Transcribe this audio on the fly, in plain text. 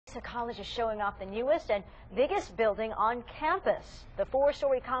Mesa College is showing off the newest and biggest building on campus. The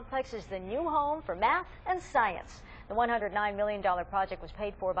 4-story complex is the new home for math and science. The $109 million project was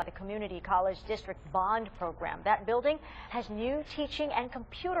paid for by the Community College District Bond Program. That building has new teaching and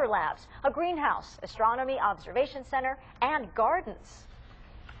computer labs, a greenhouse, astronomy observation center, and gardens.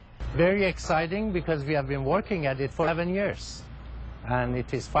 Very exciting because we have been working at it for 11 years and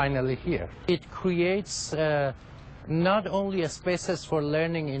it is finally here. It creates not only spaces for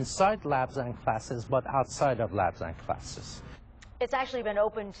learning inside labs and classes, but outside of labs and classes. It's actually been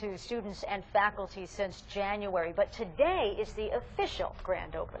open to students and faculty since January, but today is the official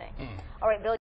grand opening. All right, Bill.